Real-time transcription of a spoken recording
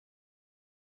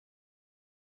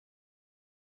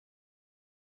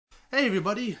Hey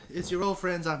everybody, it's your old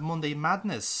friends at Monday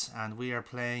Madness, and we are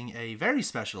playing a very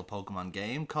special Pokemon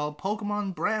game called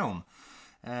Pokemon Brown.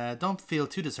 Don't feel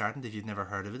too disheartened if you've never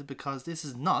heard of it, because this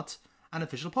is not an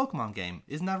official Pokemon game.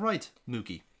 Isn't that right,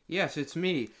 Mookie? Yes, it's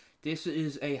me. This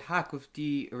is a hack of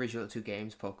the original two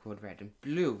games, Pokemon Red and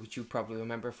Blue, which you probably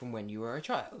remember from when you were a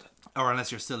child. Or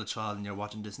unless you're still a child and you're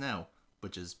watching this now,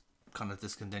 which is kind of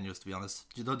discontinuous, to be honest.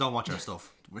 You don't watch our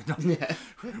stuff.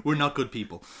 We're not good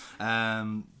people.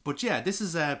 But yeah, this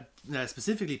is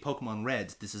specifically Pokemon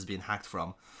Red. This has been hacked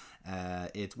from.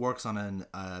 It works on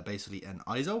basically an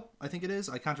ISO, I think it is.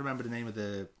 I can't remember the name of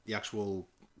the actual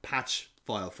patch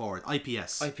file for it.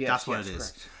 IPS. That's what it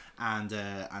is. Correct. And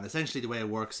essentially the way it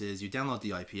works is you download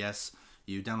the IPS,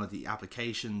 you download the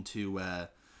application to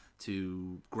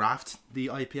graft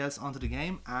the IPS onto the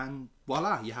game, and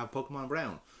voila, you have Pokemon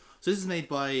Brown. So this is made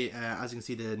by, as you can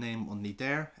see the name underneath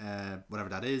there, whatever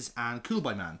that is, and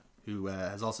Koolboyman, who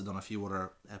has also done a few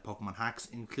other Pokemon hacks,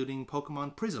 including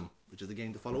Pokemon Prism, which is the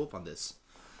game to follow up on this.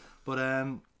 But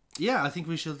yeah, I think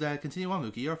we should continue on,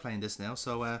 Mookie. You're playing this now,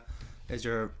 so there's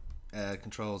your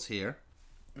controls here.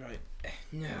 Right.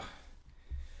 Now,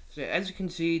 so as you can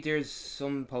see, there's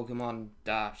some Pokemon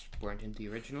that weren't in the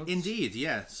originals. Indeed,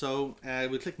 yeah. So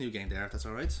we'll click New Game there, if that's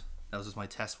alright. That was just my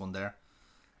test one there.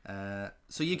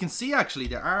 So you can see actually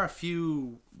there are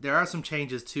some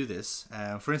changes to this.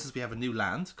 For instance, we have a new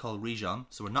land called Region,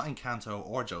 so we're not in Kanto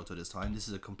or Johto this time. This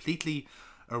is a completely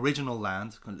original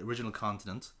land, original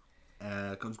continent.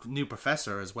 New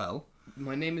professor as well.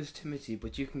 My name is Timothy,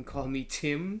 but you can call me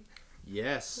Tim.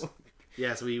 Yes.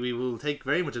 Yes, we will take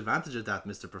very much advantage of that,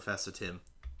 Mr. Professor Tim.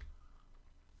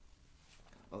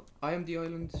 Well, I am the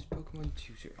island's Pokemon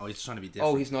tutor. Oh, he's trying to be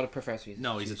different. Oh, he's not a professor.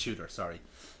 He's a tutor, sorry.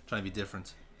 Trying to be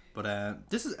different. But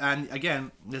this is, and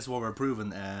again, this is what we're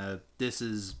proving. This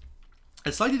is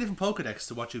a slightly different Pokedex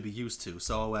to what you'll be used to.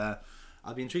 So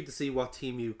I'll be intrigued to see what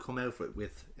team you come out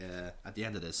with at the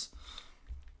end of this.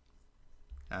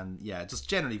 And yeah, just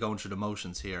generally going through the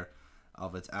motions here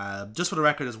of it. Just for the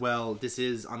record as well, this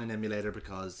is on an emulator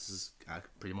because this is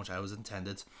pretty much how it was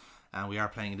intended. And we are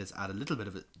playing this at a little bit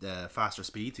of a faster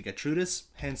speed to get through this.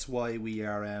 Hence why we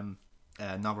are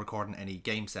not recording any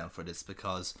game sound for this,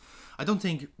 because I don't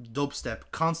think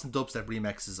constant dubstep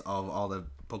remixes of all the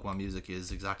Pokemon music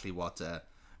is exactly what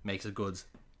makes a good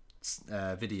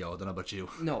video. I don't know about you.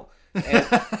 No.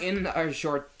 In our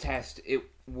short test,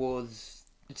 it's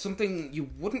something you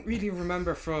wouldn't really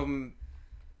remember from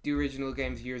the original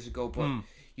games years ago, but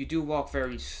you do walk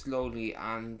very slowly,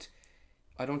 and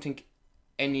I don't think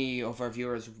any of our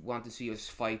viewers want to see us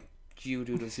fight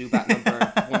Geodude to Zubat number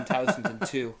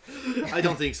 1002. I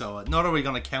don't think so. Nor are we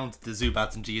going to count the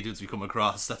Zubats and Geodudes we come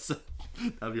across. That'd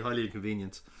be highly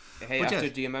inconvenient. Hey, but after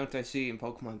the amount I see in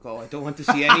Pokemon Go, I don't want to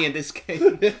see any in this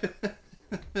game. Take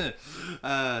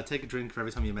a drink for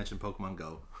every time you mention Pokemon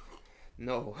Go.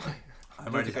 No. I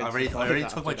already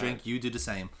took my drink. You do the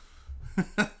same.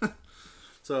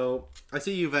 So I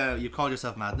see you've called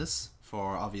yourself Madness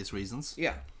for obvious reasons.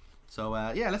 Yeah. So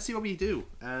yeah, let's see what we do.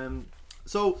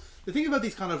 So the thing about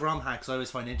these kind of ROM hacks I always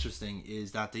find interesting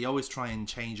is that they always try and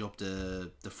change up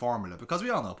the formula, because we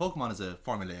all know Pokemon is a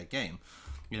formulaic game.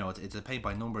 You know, it's a paint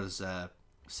by numbers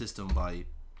system by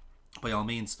all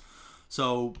means.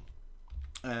 So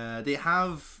they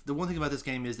have, the one thing about this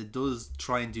game is it does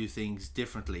try and do things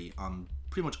differently on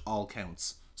pretty much all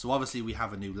counts. So obviously we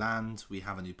have a new land, we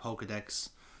have a new Pokedex,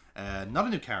 not a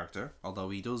new character,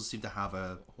 although he does seem to have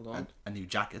a new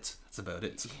jacket. That's about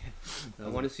it. Yeah. I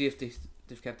want to see if they've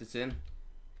kept this in.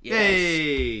 Yes.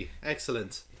 Yay!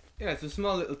 Excellent. Yeah, it's a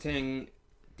small little thing.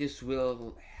 This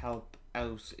will help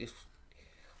out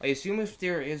I assume if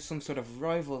there is some sort of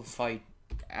rival fight,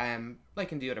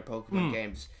 like in the other Pokemon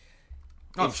games.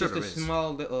 Oh, it's just a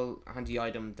small little handy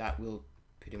item that will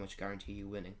pretty much guarantee you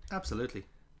winning. Absolutely.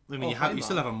 I mean, you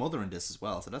still have a mother in this as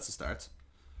well, so that's a start.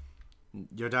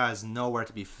 Your dad is nowhere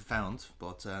to be found,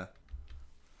 but so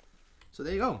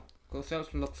there you go. Go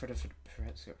south and look for the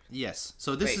professor. Yes.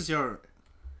 So this is your.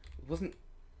 Isn't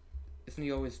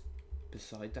he always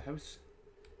beside the house?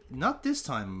 Not this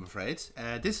time, I'm afraid.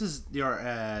 This is your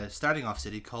starting off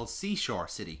city called Seashore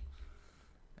City.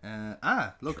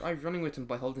 Look. Try running with him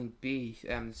by holding B.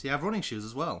 So you have running shoes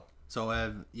as well. So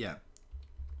yeah.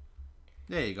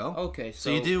 There you go. Okay, so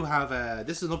you do have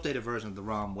this is an updated version of the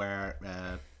ROM where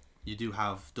you do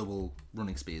have double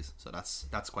running speed, so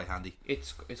that's quite handy.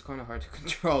 It's kind of hard to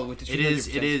control with the. It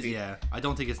is. Yeah. I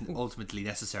don't think it's ultimately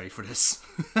necessary for this.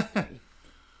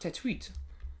 Tetweet.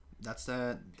 That's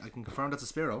I can confirm that's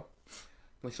a Spearow.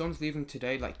 My son's leaving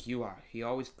today like you are. He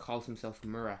always calls himself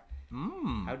Murrah.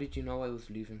 How did you know I was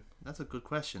leaving? That's a good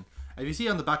question. If you see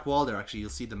on the back wall there, actually, you'll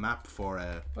see the map for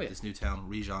this new town,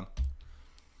 Region.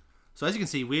 So as you can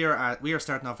see, we are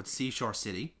starting off at Seashore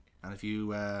City, and if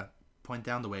you point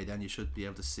down the way, then you should be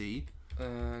able to see.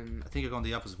 I think you're going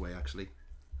the opposite way, actually,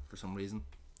 for some reason.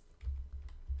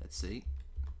 Let's see.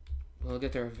 We'll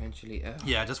get there eventually.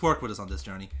 Yeah, just work with us on this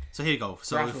journey. So here you go.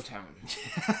 So Gravel Town.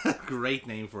 Great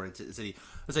name for a city.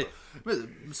 I say,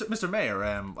 Mr. Mayor,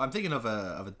 I'm thinking of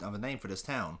a name for this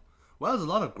town. Well, there's a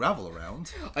lot of gravel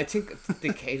around. I think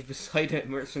the cave beside it,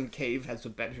 Merson Cave, has a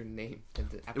better name than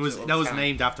the actual That was town.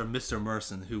 named after Mr.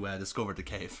 Merson, who discovered the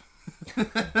cave.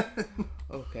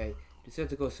 Okay, we still have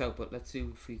to go south, but let's see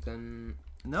if we can.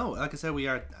 No, like I said, we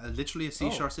are literally a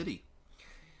seashore city.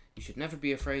 You should never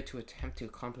be afraid to attempt to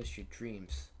accomplish your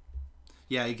dreams.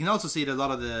 Yeah, you can also see that a lot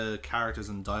of the characters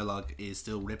and dialogue is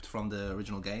still ripped from the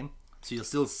original game. So you'll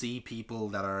still see people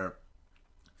that are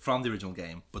from the original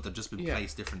game, but they've just been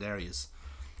placed different areas.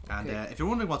 And if you're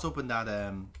wondering what's up in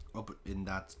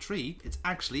that tree, it's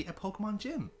actually a Pokemon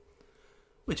gym,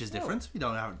 which is different. You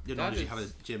don't usually have a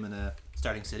gym in a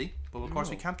starting city, but of course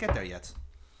we can't get there yet.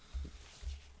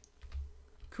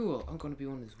 Cool, I'm going to be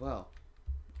one as well.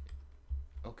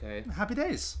 Okay. Happy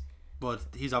days. But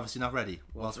he's obviously not ready,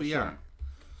 whilst we are.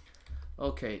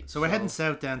 Okay. So we're heading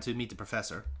south down to meet the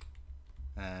professor.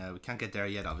 We can't get there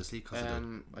yet, obviously, because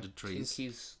of the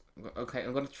trees. Okay,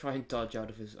 I'm going to try and dodge out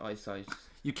of his eyesight.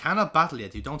 You cannot battle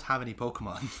yet. You don't have any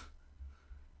Pokemon.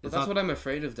 That's what I'm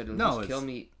afraid of, that it'll just kill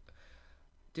me.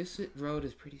 This road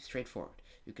is pretty straightforward.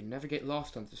 You can never get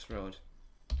lost on this road.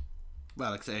 Well,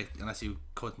 like say, unless you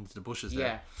cut into the bushes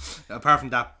there. Yeah. Apart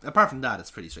from that, it's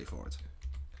pretty straightforward.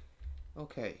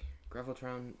 Okay, Gravel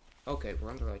Town. Okay, we're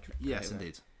on the right track. Yes,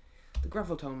 indeed. The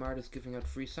Gravel Town Mart is giving out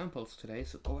free samples today,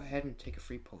 so go ahead and take a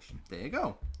free potion. There you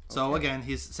go. So again,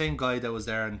 he's the same guy that was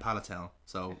there in Palatown.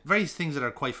 So various things that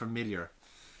are quite familiar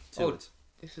to it.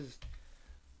 This is...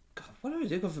 God, what do I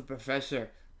think of a professor?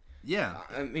 Yeah.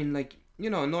 I mean, like, you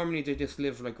know, normally they just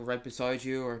live, like, right beside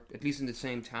you, or at least in the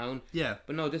same town. Yeah.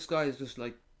 But no, this guy is just,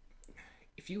 like...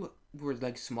 If you were,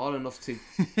 like, small enough to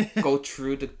go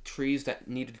through the trees that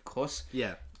needed cut...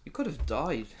 Yeah. You could have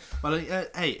died. Well,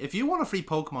 hey, if you want a free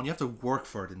Pokemon, you have to work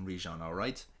for it in Region, all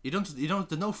right? You don't.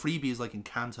 There's no freebies like in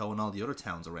Kanto and all the other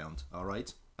towns around, all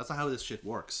right? That's not how this shit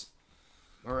works.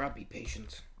 Or I'll be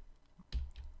patient.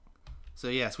 So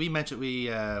yes, we mentioned we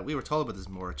were told about this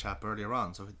more chap earlier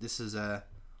on. So this is I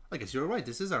guess you're right.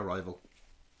 This is our rival.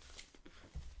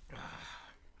 But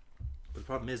the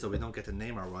problem is though, we don't get to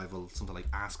name our rival something like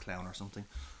Ass Clown or something.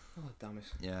 Oh damn it!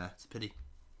 Yeah, it's a pity.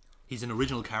 He's an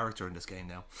original character in this game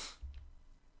now.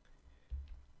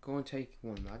 Go and take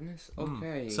one, Madness.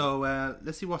 Okay. So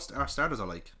let's see what our starters are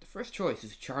like. The first choice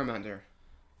is Charmander.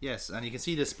 Yes, and you can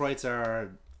see the sprites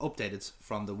are updated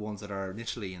from the ones that are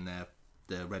initially in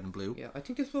the red and blue. Yeah, I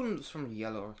think this one was from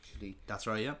yellow actually. That's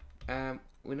right, yeah.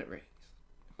 When it rains.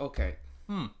 Okay.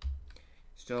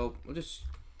 So we'll just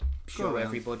show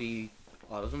everybody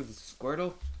all of them. This is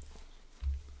Squirtle.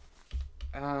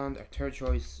 And our third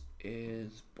choice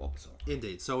is Bulbasaur.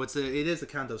 Indeed. So it is the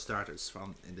Kanto starters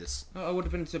from in this. I would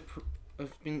have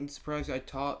been surprised. I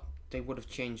thought they would have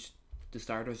changed the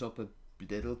starters up a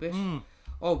little bit.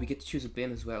 Oh, we get to choose a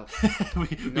bin as well. we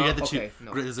get to choose.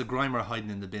 No. There's a Grimer hiding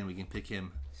in the bin. We can pick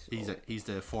him. So, he's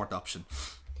the fourth option.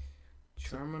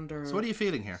 Charmander. So what are you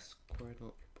feeling here?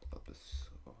 Squirtle,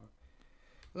 Bulbasaur.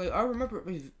 Like I remember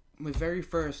my very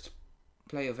first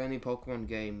play of any Pokemon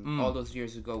game all those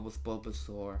years ago was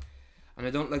Bulbasaur. And I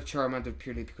don't like Charmander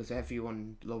purely because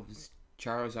everyone loves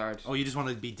Charizard. Oh, you just want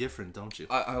to be different, don't you?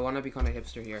 I want to be kind of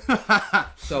hipster here.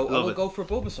 So I will go for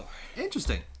Bulbasaur.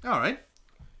 Interesting. Alright.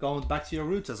 Going back to your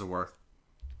roots, as it were.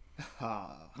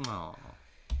 Oh.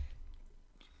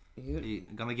 You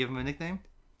gonna give him a nickname?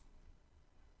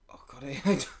 Oh god,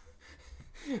 I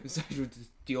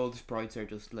the old sprites are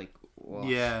just like... What?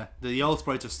 Yeah, the old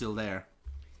sprites are still there.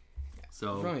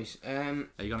 So, right.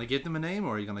 Are you gonna give them a name,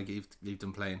 or are you gonna leave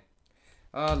them plain?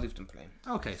 I'll leave them plain.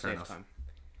 Okay, fair enough. Time.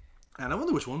 And I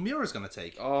wonder which one Mira's gonna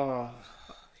take. Oh,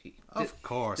 of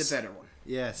course, the better one.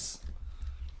 Yes.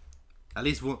 At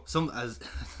least as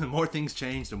the more things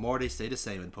change, the more they stay the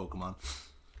same in Pokemon.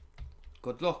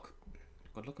 Good luck.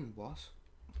 Good luck in what?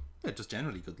 Yeah, just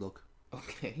generally good luck.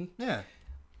 Okay. Yeah.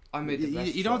 I made the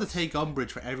best You don't have to take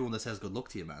umbrage for everyone that says good luck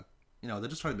to you, man. You know, they're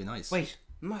just trying to be nice. Wait,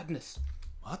 Madness.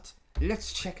 What?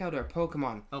 Let's check out our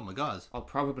Pokemon. Oh my god. I'll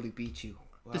probably beat you.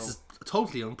 Well, this is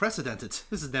totally unprecedented.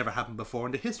 This has never happened before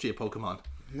in the history of Pokemon.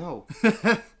 No.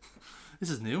 This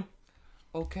is new.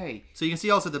 Okay. So you can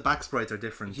see also the back sprites are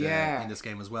different in this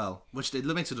game as well, which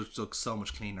makes it look so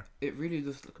much cleaner. It really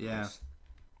does look nice.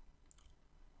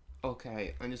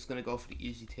 Okay, I'm just gonna go for the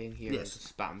easy thing here. Yes. Is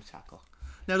a spam tackle.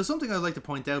 Now, there's something I'd like to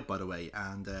point out, by the way,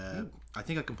 and I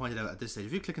think I can point it out at this stage.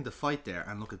 If you click into fight there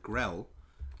and look at growl,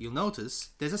 you'll notice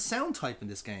there's a sound type in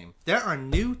this game. There are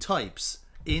new types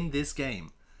in this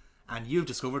game, and you've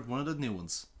discovered one of the new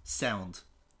ones: sound.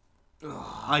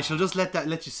 I shall just let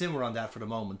you simmer on that for the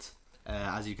moment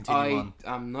as you continue on.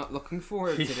 I'm not looking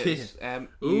forward to this. You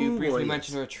Ooh, briefly boy,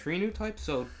 mentioned there are 3 new types,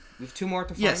 so we've 2 more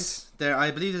to find. Yes, I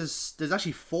believe there's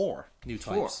actually 4 new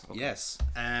 4, types. okay. Yes.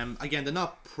 Again, they're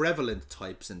not prevalent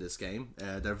types in this game.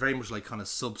 They're very much like kind of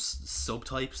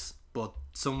subtypes, but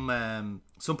some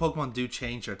Pokemon do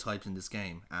change their types in this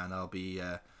game, and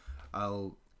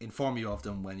I'll inform you of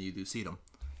them when you do see them.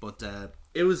 But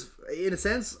it was, in a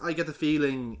sense, I get the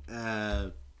feeling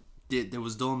it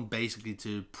was done basically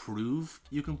to prove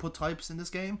you can put types in this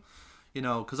game. You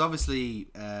know, because obviously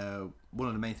one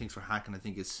of the main things for hacking, I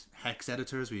think, is hex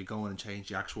editors, where you go in and change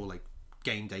the actual like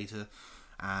game data,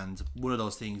 and one of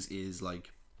those things is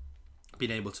like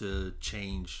being able to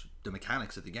change the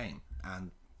mechanics of the game,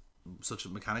 and such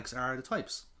mechanics are the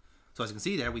types. So as you can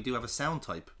see there, we do have a sound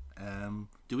type.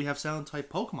 Do we have sound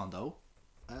type Pokemon though?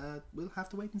 We'll have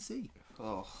to wait and see.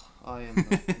 Oh, I am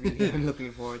not really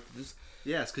looking forward to this.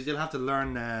 Yes, because you'll have to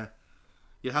learn.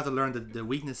 You'll have to learn the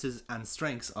weaknesses and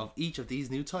strengths of each of these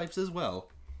new types as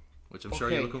well, which I'm sure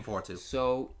you're looking forward to.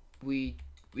 So we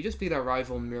just beat our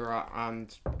rival Mira,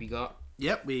 and we got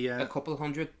a couple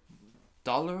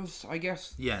 $100, I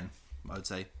guess. Yen, I would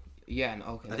say. Yen,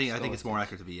 okay. I think it's more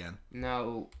accurate to be yen.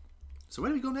 Now, so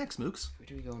where do we go next, Mooks? where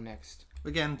do we go next?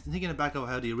 Again, thinking back of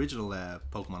how the original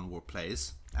Pokemon War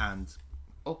plays, and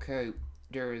Okay,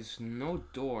 there is no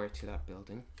door to that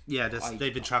building. yeah,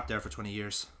 they've been trapped there for 20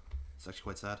 years. It's actually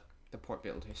quite sad. The port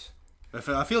builders. I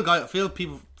feel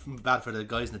people bad for the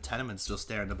guys in the tenements just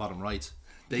there in the bottom right.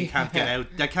 They can't get out.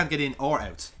 They can't get in or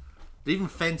out. They're even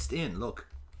fenced in. Look.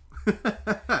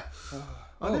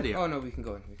 Oh no, we can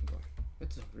go in.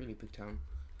 It's a really big town.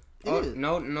 Is.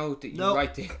 No, you're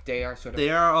right. They are sort of. They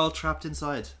are all trapped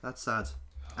inside. That's sad.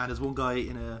 And there's one guy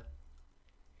in a,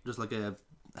 just like a,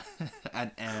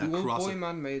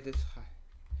 Koolboyman made this.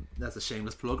 That's a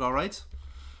shameless plug, all right.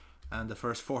 And the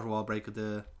first 4th wall break of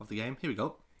the game. Here we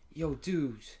go. Yo,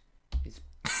 dude, it's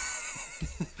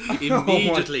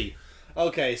immediately.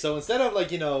 Okay, so instead of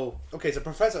like, you know, okay, so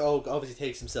Professor Oak obviously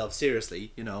takes himself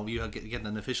seriously. You know, you get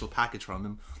an official package from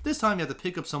him. This time you have to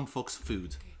pick up some fuck's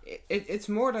food. It's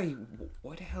more like,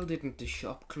 why the hell didn't the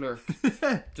shop clerk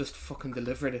just fucking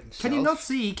deliver it himself? Can you not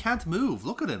see? He can't move.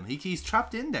 Look at him. He's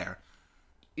trapped in there.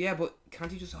 Yeah, but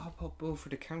can't he just hop up over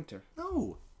the counter?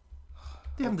 No.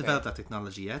 They haven't developed that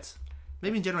technology yet.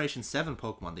 Maybe in Generation 7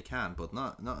 Pokemon they can, but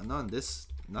not in this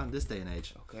day and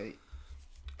age. Okay.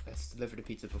 Let's deliver the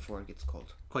pizza before it gets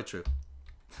cold. Quite true.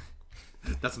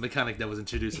 That's a mechanic that was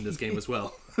introduced in this game as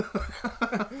well.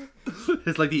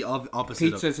 It's like the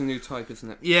opposite. Pizza's a new type, isn't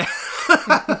it? Yeah.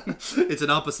 It's an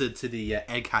opposite to the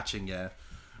egg hatching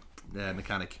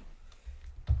mechanic.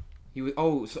 He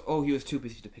was he was too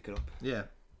busy to pick it up. Yeah.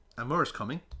 And Murr's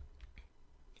coming.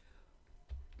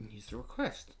 Here's the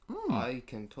request. I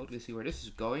can totally see where this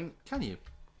is going. Can you?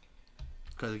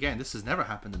 Because again, this has never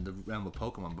happened in the realm of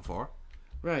Pokemon before.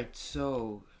 Right,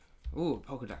 so... Ooh,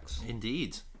 Pokedex.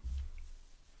 Indeed.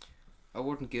 I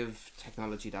wouldn't give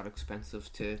technology that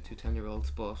expensive to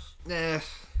 10-year-olds, but... I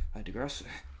digress.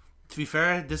 To be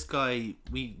fair, this guy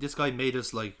made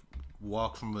us like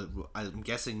walk from I'm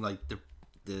guessing like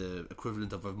the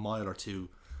equivalent of a mile or two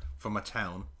from a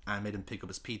town, and made him pick up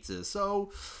his pizza.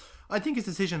 So I think his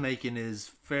decision making is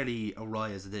fairly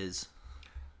awry as it is.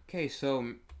 Okay,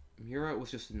 so Mura was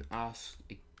just an ass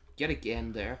yet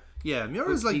again there. Yeah,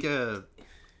 Mura is like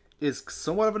is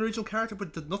somewhat of an original character,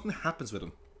 but nothing happens with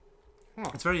him. Huh.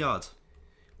 It's very odd.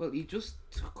 Well, he just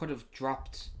kind of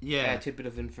dropped a tidbit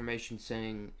of information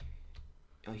saying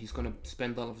he's going to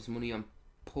spend all of his money on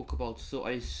Pokeballs. So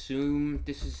I assume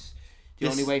this is the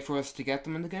only way for us to get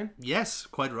them in the game. Yes,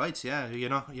 quite right. Yeah, you're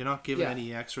not giving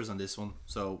any extras on this one.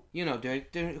 So you know,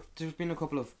 there's been a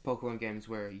couple of Pokemon games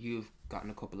where you've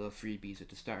gotten a couple of freebies at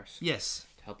the start. Yes,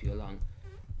 to help you along.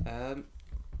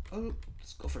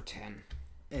 Let's go for 10.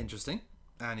 Interesting.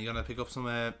 And you're gonna pick up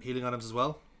some healing items as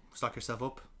well. Stock yourself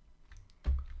up.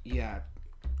 Yeah,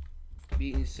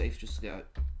 being safe, just to get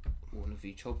one of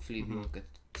each. Hopefully we won't get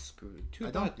screwed too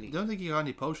badly. I don't think you got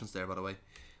any potions there, by the way.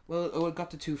 Well, I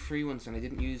got the 2 free ones and I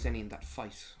didn't use any in that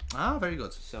fight. Ah, very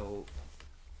good. So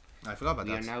I forgot about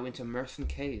that. We are now into Merson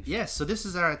Cave. Yes, so this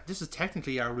is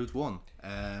technically our Route 1.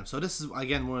 So this is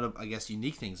again one of the, I guess,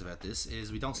 unique things about this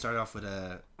is we don't start off with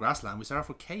a grassland. We start off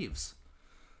with caves.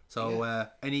 So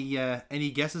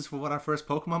any guesses for what our first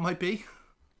Pokemon might be?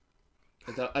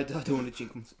 I don't want to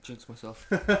jinx myself.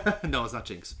 No, it's not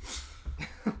Jinx.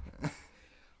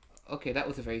 Okay, that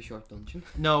was a very short dungeon.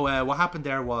 No, what happened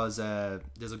there was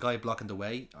there's a guy blocking the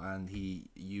way, and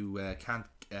you can't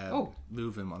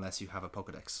move him unless you have a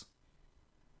Pokedex.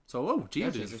 So,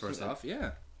 Geodude first off,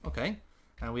 yeah. Okay.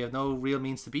 And we have no real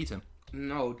means to beat him.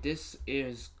 No, this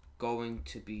is going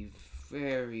to be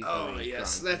very, very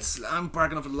yes, grinding. I'm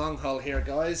barking up for the long haul here,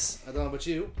 guys. I don't know about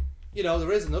you. You know,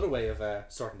 there is another way of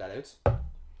sorting that out.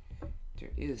 There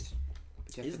is.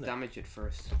 But you have Isn't to it? damage it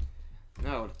first.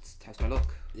 Now, let's test our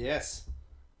luck. Yes.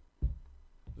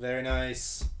 Very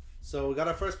nice. So we got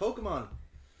our first Pokemon.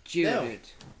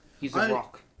 Geodude. He's a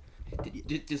rock.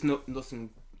 There's nothing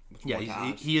much more to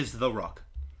add. he is the rock.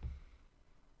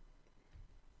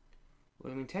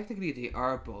 Well, I mean, technically they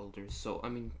are boulders, so, I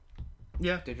mean,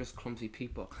 Yeah. they're just clumsy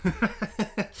people.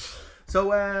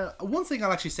 So one thing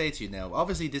I'll actually say to you now,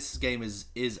 obviously this game is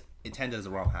intended as a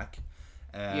ROM hack.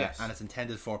 Yes. And it's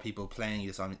intended for people playing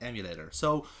this on an emulator.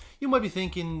 So you might be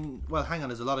thinking, well, hang on,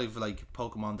 there's a lot of like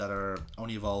Pokemon that are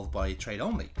only evolved by trade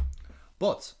only.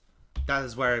 But that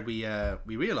is where we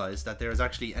realize that there is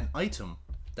actually an item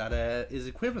that is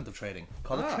equivalent of trading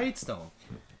called a trade stone,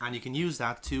 and you can use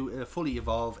that to fully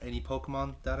evolve any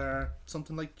Pokemon that are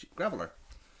something like Graveler.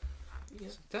 Yeah,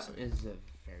 that is a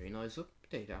very nice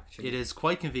update, actually. It is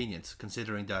quite convenient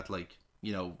considering that, like,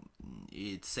 you know,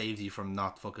 it saves you from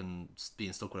not fucking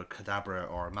being stuck with a Kadabra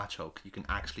or a Machoke. You can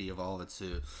actually evolve it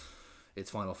to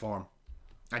its final form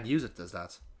and use it as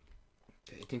that.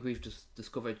 I think we've just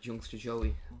discovered Youngster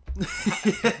Joey.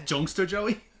 Junkster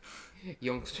Joey?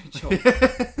 Youngster Joey.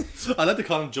 I like to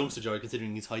call him Junkster Joey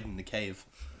considering he's hiding in the cave.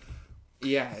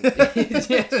 Yeah, let's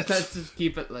just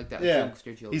keep it like that.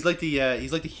 Youngster Joey. He's like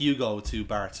the Hugo to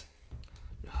Bart.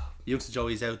 Youngster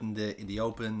Joey's out in the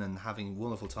open and having a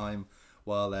wonderful time,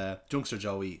 while Junkster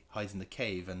Joey hides in the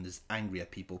cave and is angry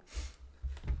at people.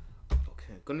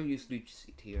 Okay, I'm gonna use Lucha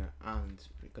Seed here, and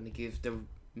we're gonna give the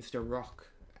Mr. Rock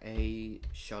a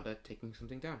shot at taking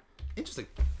something down. Interesting.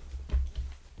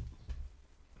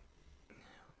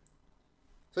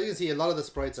 So you can see a lot of the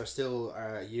sprites are still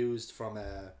used from.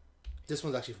 This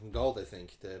one's actually from Gold, I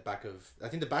think. The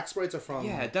back sprites are from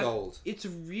Gold. It's a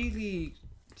really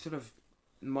sort of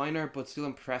minor but still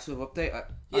impressive update.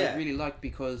 I really like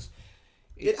because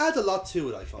it adds a lot to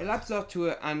it. I find it adds a lot to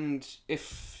it, and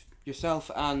if yourself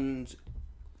and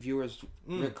viewers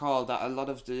recall that a lot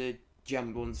of the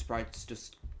Gem 1 sprites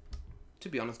just, to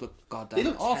be honest, look goddamn they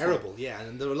look awful. terrible, yeah,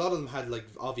 and there, a lot of them had like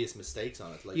obvious mistakes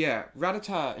on it. Like, yeah,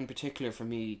 Rattata in particular for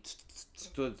me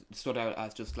stood out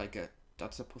as just like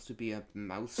that's supposed to be a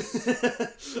mouse.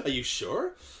 Are you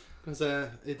sure? Because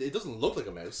it doesn't look like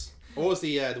a mouse. Or was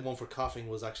the one for coughing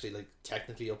was actually like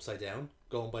technically upside down,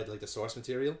 going by like the source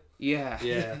material? Yeah.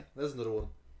 Yeah, there's another one.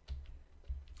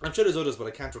 I'm sure there's others, but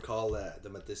I can't recall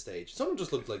them at this stage. Some of them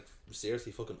just look like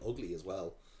seriously fucking ugly as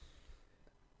well.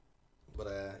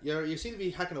 But you seem to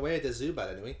be hacking away at the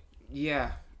Zubat anyway.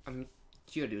 Yeah, I mean,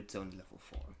 Geodude's only level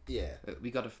 4. Yeah. We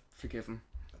gotta forgive him.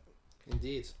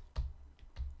 Indeed.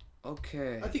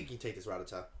 Okay. I think you can take this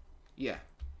Rattata. Yeah.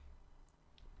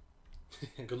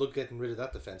 Good luck getting rid of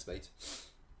that defense, mate.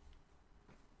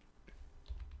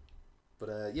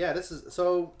 But yeah, this is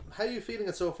so. How are you feeling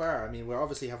it so far? I mean, we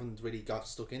obviously haven't really got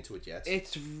stuck into it yet.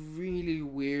 It's really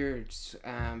weird.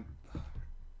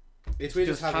 It's weird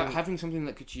just having something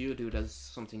like a Geodude as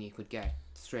something you could get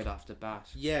straight off the bat.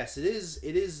 Yes, it is.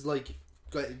 It is like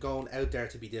going out there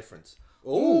to be different.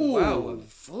 Oh wow,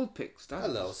 Vulpix.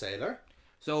 Hello, Sailor.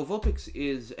 So Vulpix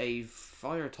is a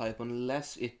fire type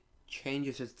unless it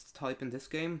changes its type in this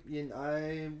game. Yeah,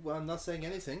 I'm not saying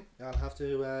anything. I'll have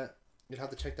to. You'll have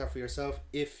to check that for yourself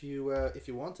if you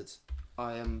want it.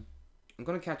 I'm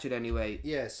gonna catch it anyway.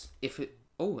 Yes. If it.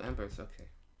 Oh, Embers. Okay.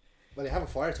 Well, you have a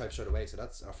fire type straight away, so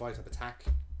that's our fire type attack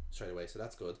straight away, so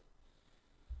that's good.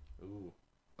 Ooh.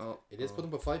 Oh. It is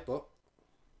putting up a fight, but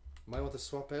might want to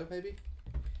swap out maybe.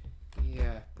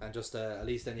 Yeah. And just at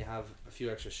least then you have a few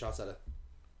extra shots at it.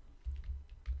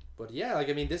 But yeah, like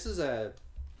I mean, this is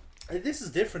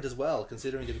different as well,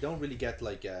 considering that we don't really get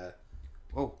like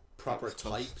proper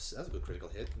types. That's a good critical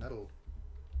hit. That'll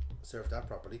serve that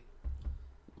properly.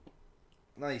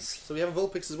 Nice. So we have a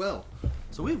Vulpix as well.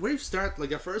 So we've started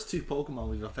like our first 2 Pokemon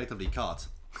we've effectively caught.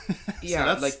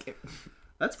 Yeah, so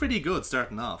that's pretty good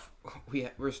starting off.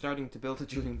 We're starting to build a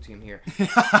dream team here.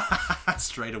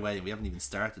 Straight away, we haven't even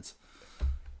started.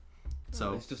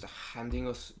 So it's just handing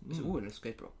us an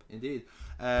escape rope. Indeed.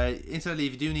 Incidentally,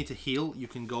 if you do need to heal, you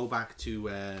can go back to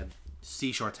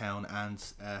Seashore Town and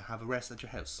have a rest at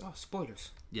your house. Oh,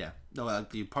 spoilers. Yeah. No,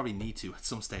 you probably need to at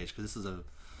some stage because this is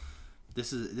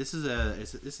This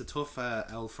is a tough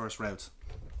L first route,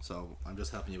 so I'm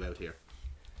just helping you out here.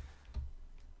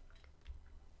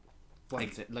 What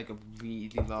is it, like a really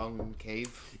long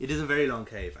cave? It is a very long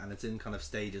cave, and it's in kind of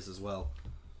stages as well.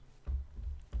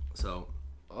 So,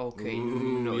 okay,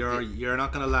 ooh, no, you're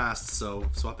not gonna last. So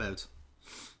swap out.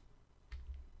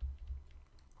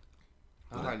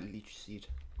 leech seed.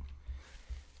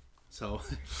 So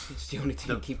It's the only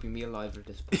thing keeping me alive at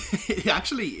this point. it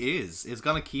actually is. It's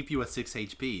gonna keep you at 6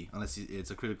 HP unless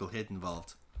it's a critical hit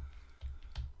involved.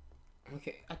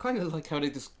 Okay, I kind of like how they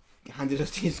just handed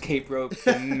us the escape rope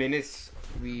the minute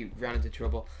we ran into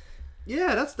trouble.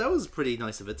 Yeah, that was pretty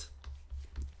nice of it.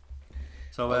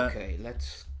 So Okay,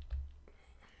 let's.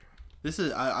 this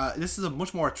is a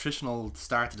much more attritional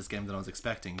start to this game than I was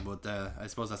expecting, but I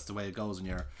suppose that's the way it goes when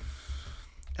you're.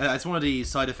 It's one of the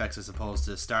side effects, I suppose,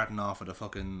 to starting off with a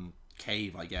fucking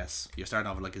cave. I guess you're starting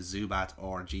off with like a Zubat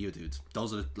or Geodude.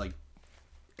 Those are like,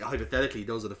 hypothetically,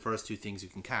 those are the first two things you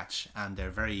can catch, and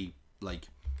they're very like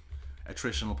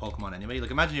attritional Pokemon anyway. Like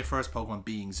imagine your first Pokemon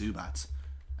being Zubat,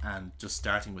 and just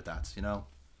starting with that. You know,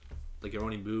 like your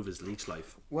only move is Leech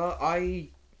Life. Well, I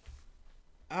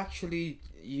actually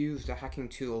used a hacking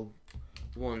tool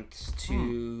once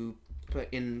to put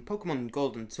in Pokemon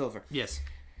Gold and Silver. Yes.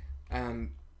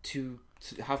 To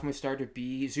have my starter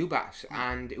be Zubat,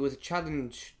 and it was a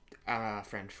challenge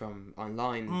friend from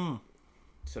online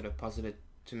sort of posited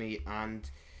to me, and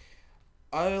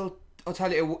I'll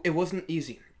tell you, it wasn't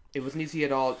easy. It wasn't easy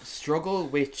at all. Struggle,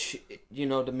 which the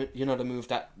move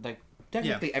that like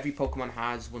technically every Pokemon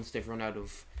has once they've run out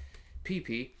of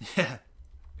PP.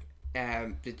 Yeah.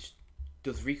 Which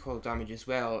does recoil damage as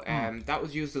well. That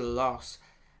was used a lot.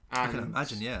 And I can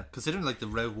imagine, yeah. Considering like the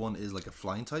Route 1 is like a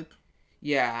flying type.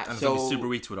 Yeah, and so it's super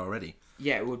weak to it already.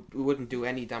 Yeah, it wouldn't do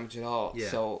any damage at all. Yeah.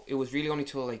 So it was really only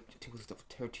till like I think it was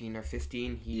 13 or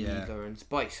 15 he learns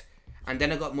Bite, and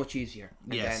then it got much easier.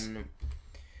 And yes. Then,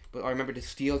 but I remember the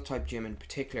Steel type gym in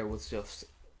particular was just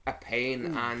a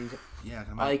pain, and yeah,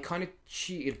 I kind of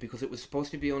cheated because it was supposed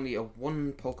to be only a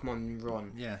one Pokemon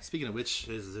run. Yeah. Speaking of which,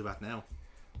 here's Zubat now.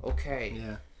 Okay.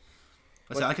 Yeah.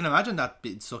 I can imagine that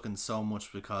bit sucking so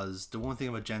much because the one thing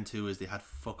about Gen 2 is they had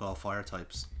fuck all fire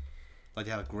types. Like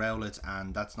they had a Growlithe,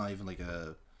 and that's not even like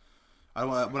a.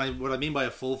 What I mean by a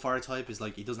full fire type is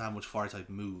like he doesn't have much fire type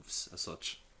moves as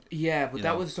such. Yeah, but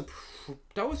that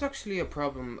was actually a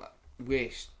problem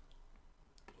with.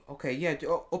 Okay, yeah,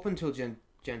 up until Gen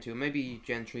 2, maybe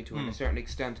Gen 3 to a certain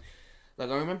extent. Like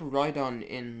I remember Rhydon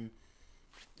in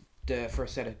the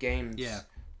first set of games. Yeah.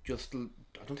 Just I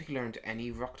don't think he learned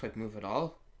any rock type move at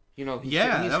all. You know, he's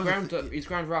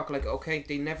ground rock. Like, okay,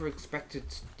 they never expected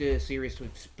the series to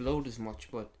explode as much,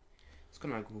 but it's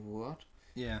kind of like, what?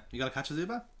 Yeah, you gotta catch a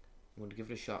Zubat? I'm going to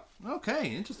give it a shot.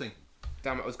 Okay, interesting.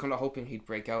 Damn it, I was kind of hoping he'd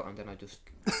break out, and then I just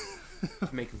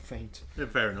make him faint. Yeah,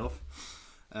 fair enough.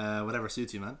 Whatever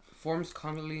suits you, man. Forms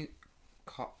colonies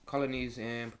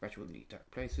in perpetually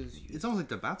dark places. It's almost like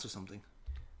they're bats or something.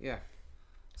 Yeah.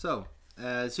 So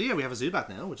yeah, we have a Zubat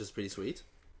now, which is pretty sweet.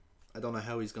 I don't know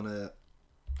how he's gonna.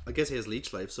 I guess he has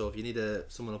Leech Life, so if you need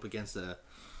someone up against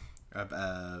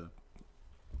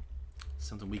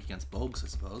something weak against bugs, I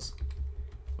suppose.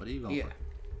 What are you going for?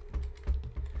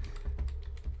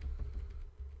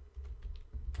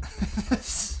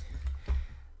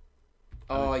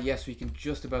 Oh yes, we can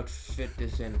just about fit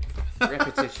this in.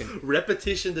 Repetition.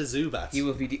 Repetition the Zubat. He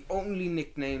will be the only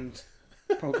nicknamed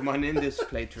Pokemon in this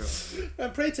playthrough.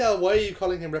 And pray tell, why are you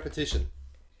calling him Repetition?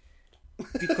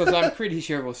 Because I'm pretty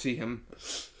sure we'll see him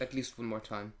at least one more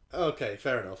time. Okay,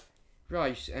 fair enough.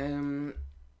 Right,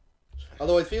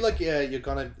 although I feel like you're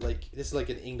gonna like this is like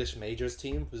an English majors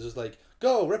team who's just like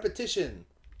go Repetition.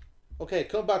 Okay,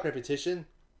 come back Repetition.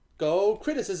 Go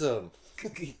Criticism.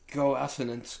 Go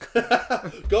Assonance.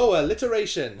 Go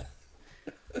Alliteration.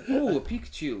 Oh, a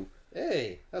Pikachu.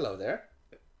 Hey, hello there.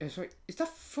 Sorry, is that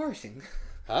farting?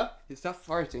 Huh? Is that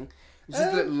farting? Is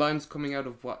this little lines coming out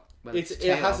of what? Well, the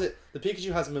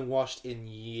Pikachu hasn't been washed in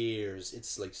years.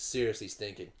 It's like seriously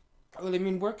stinking. Well, I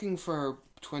mean, working for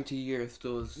 20 years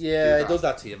does. Yeah, it does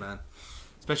that to you, man.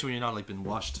 Especially when you're not like been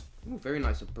washed. Ooh, very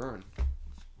nice, a burn.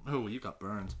 Oh, you got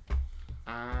burned.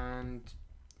 And.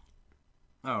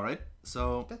 Alright,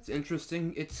 so. That's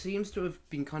interesting. It seems to have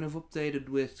been kind of updated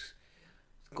with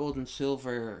gold and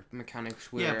silver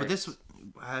mechanics. Where yeah, but this.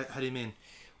 How do you mean?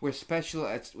 Where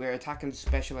attack and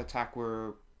special attack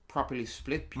were properly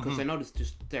split, because I noticed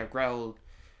just their growl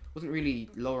wasn't really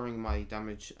lowering my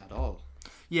damage at all.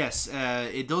 Yes,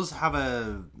 it does have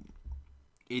a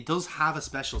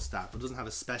special stat, but it doesn't have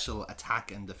a special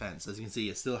attack and defense. As you can see,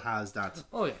 it still has that.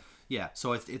 Oh yeah. Yeah,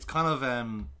 so it's kind of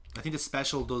I think the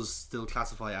special does still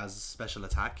classify as special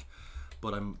attack,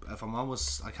 but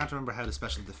I can't remember how the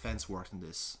special defense worked in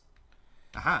this.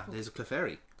 Aha, there's a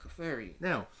Clefairy. Clefairy.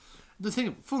 Now,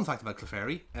 fun fact about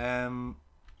Clefairy,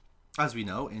 as we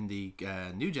know in the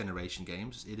new generation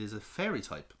games, it is a fairy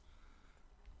type.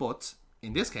 But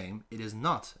in this game, it is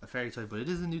not a fairy type, but it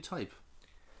is a new type.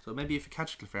 So maybe if you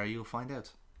catch Clefairy, you'll find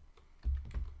out.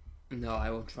 No,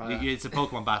 I won't try. It's a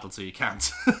Pokemon battle, so you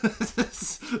can't.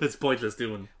 It's pointless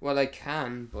doing. Well, I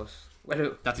can, but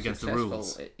whether that's against the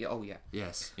rules. Oh yeah.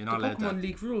 Yes, you're not the allowed that. Pokemon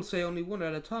League rules say only one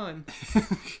at a time.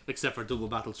 Except for double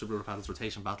battles, triple battles,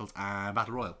 rotation battles, and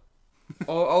battle royal.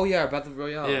 oh yeah, battle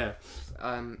royale. Yeah.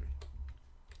 Do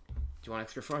you want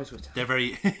extra fries with that? They're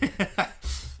very.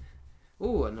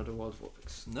 Oh, another World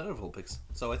Vulpix. Another Vulpix.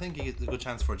 So I think you get a good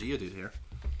chance for a Geodude here.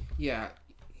 Yeah,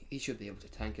 he should be able to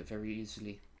tank it very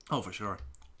easily. Oh, for sure.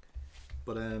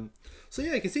 But so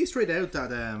yeah, you can see straight out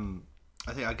that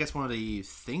I guess one of the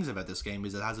things about this game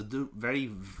is it has a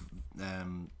very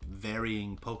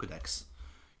varying Pokedex.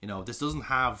 You know, this doesn't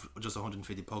have just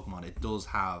 150 Pokemon. It does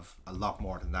have a lot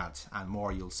more than that, and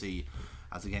more you'll see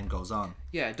as the game goes on.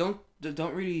 Yeah, don't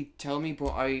really tell me,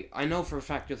 but I know for a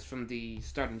fact just from the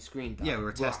starting screen that we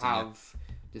were testing we'll have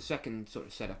the second sort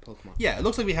of set of Pokemon. Yeah, it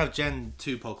looks like we have Gen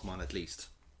 2 Pokemon at least.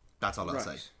 That's all I'll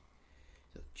say.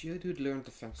 So Geodude learned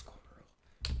Defense Curl.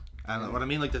 And what I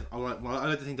mean, like, I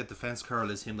like to think that Defense Curl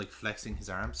is him, like, flexing his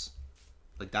arms.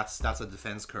 Like, that's a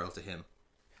Defense Curl to him.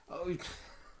 Oh,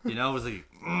 you know, it was like,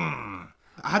 I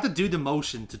had to do the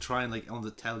motion to try and, like,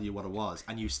 tell you what it was,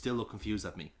 and you still look confused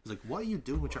at me. It was like, what are you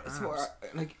doing with your arms? More,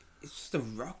 like, it's just a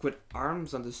rock with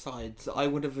arms on the sides. I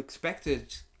would have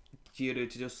expected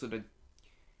Geodude to just sort of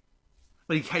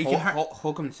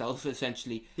hug himself,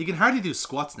 essentially. He can hardly do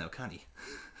squats now, can he?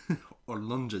 Or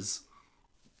lunges.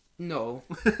 No.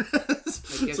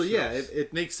 So yeah,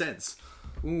 it makes sense.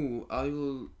 Ooh, I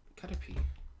will Caterpie.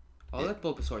 I'll let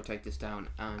Bulbasaur take this down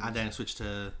and then switch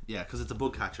to because it's a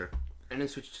bug catcher. And then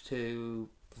switch to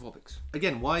Vulpix.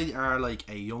 Again, why are like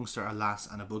a youngster, a lass,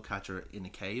 and a bug catcher in a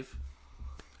cave?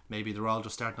 Maybe they're all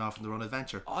just starting off on their own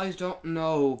adventure. I don't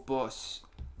know, but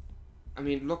I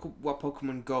mean, look at what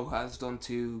Pokemon Go has done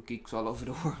to geeks all over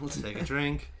the world. Take a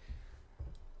drink.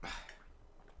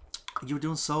 You were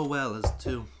doing so well as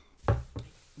two.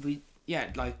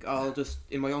 I'll just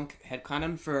in my own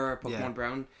headcanon for Pokemon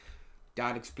Brown,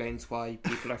 Dad explains why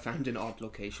people are found in odd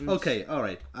locations. Okay,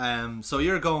 alright. So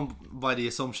you're going by the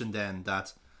assumption then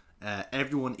that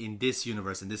everyone in this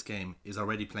universe, in this game, is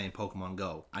already playing Pokemon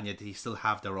Go, and yet they still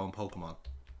have their own Pokemon.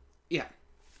 Yeah.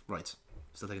 Right.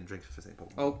 Still taking a drink for saying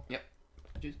Pokemon. Oh, yep.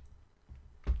 Jeez.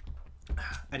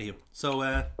 Anywho, so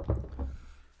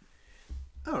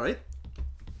alright.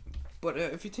 But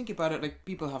if you think about it, like,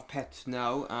 people have pets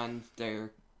now, and they're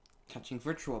catching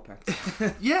virtual pets.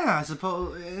 Yeah, I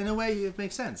suppose in a way it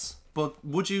makes sense. But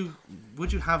would you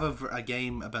have a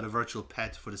game about a virtual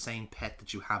pet for the same pet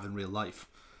that you have in real life?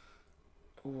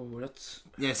 Oh, that's...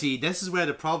 Yeah, see, this is where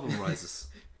the problem rises.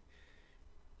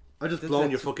 I just blown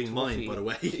your fucking mind, by the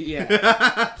way.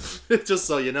 Yeah. Just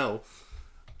so you know.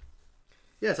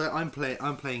 Yes, I'm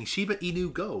playing Shiba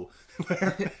Inu Go,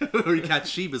 where you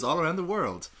catch Shibas all around the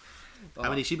world.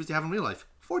 How many Shibas do you have in real life?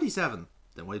 47.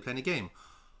 Then why are you playing a game?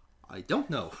 I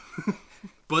don't know.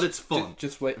 But it's fun.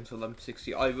 Just wait until I'm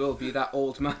 60. I will be that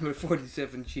old man with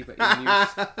 47 Shiba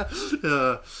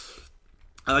Inus.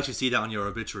 I'll actually see that on your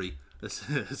obituary.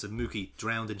 It's a Mookie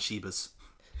drowned in Shibas.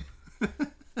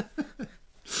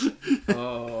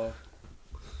 Oh.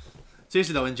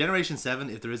 Seriously though, in Generation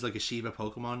 7, if there is like a Shiba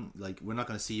Pokemon, like, we're not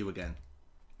going to see you again.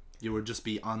 You would just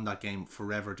be on that game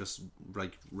forever, just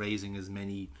like raising as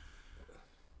many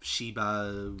Sheeb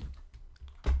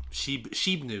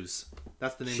News.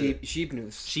 That's the name of it. Sheeb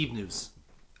News. Sheeb News.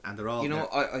 And they're all... You know,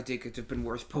 I think it have been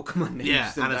worse Pokemon names.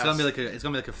 Yeah, than and it's that.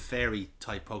 gonna be like a fairy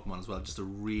type Pokemon as well, just to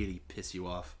really piss you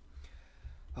off.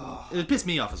 Oh. It'll piss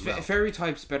me off as well. Fairy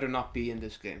types better not be in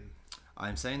this game.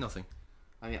 I'm saying nothing.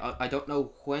 I mean, I don't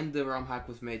know when the ROM hack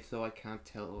was made, so I can't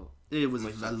tell. It was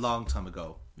a long time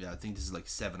ago. Yeah, I think this is like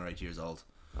 7 or 8 years old.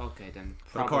 Okay, then.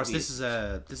 But of course, this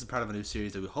is part of a new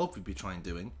series that we hope we'll be trying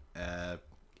doing.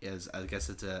 Is I guess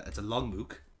it's a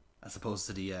longmook, as opposed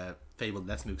to the fabled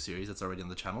Let's Mook series that's already on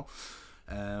the channel.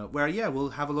 Where we'll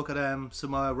have a look at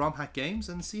some ROM hack games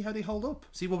and see how they hold up.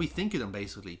 See what we think of them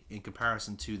basically in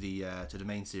comparison to the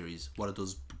main series. What it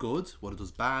does good, what it does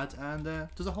bad, and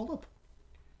does it hold up?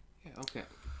 Yeah. Okay.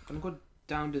 I'm gonna go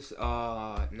down this.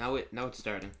 Now it's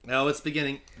starting. Now it's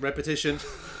beginning. Repetition.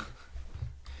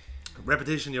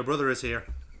 Repetition. Your brother is here.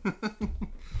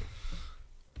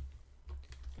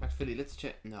 Philly, let's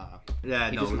check. No.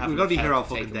 Yeah, He no, doesn't have we're gonna be enough here all health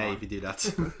to take fucking him day on. if you do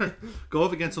that. Go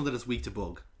up against something that's weak to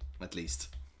bug, at least.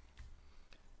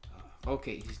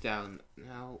 Okay, he's down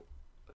now.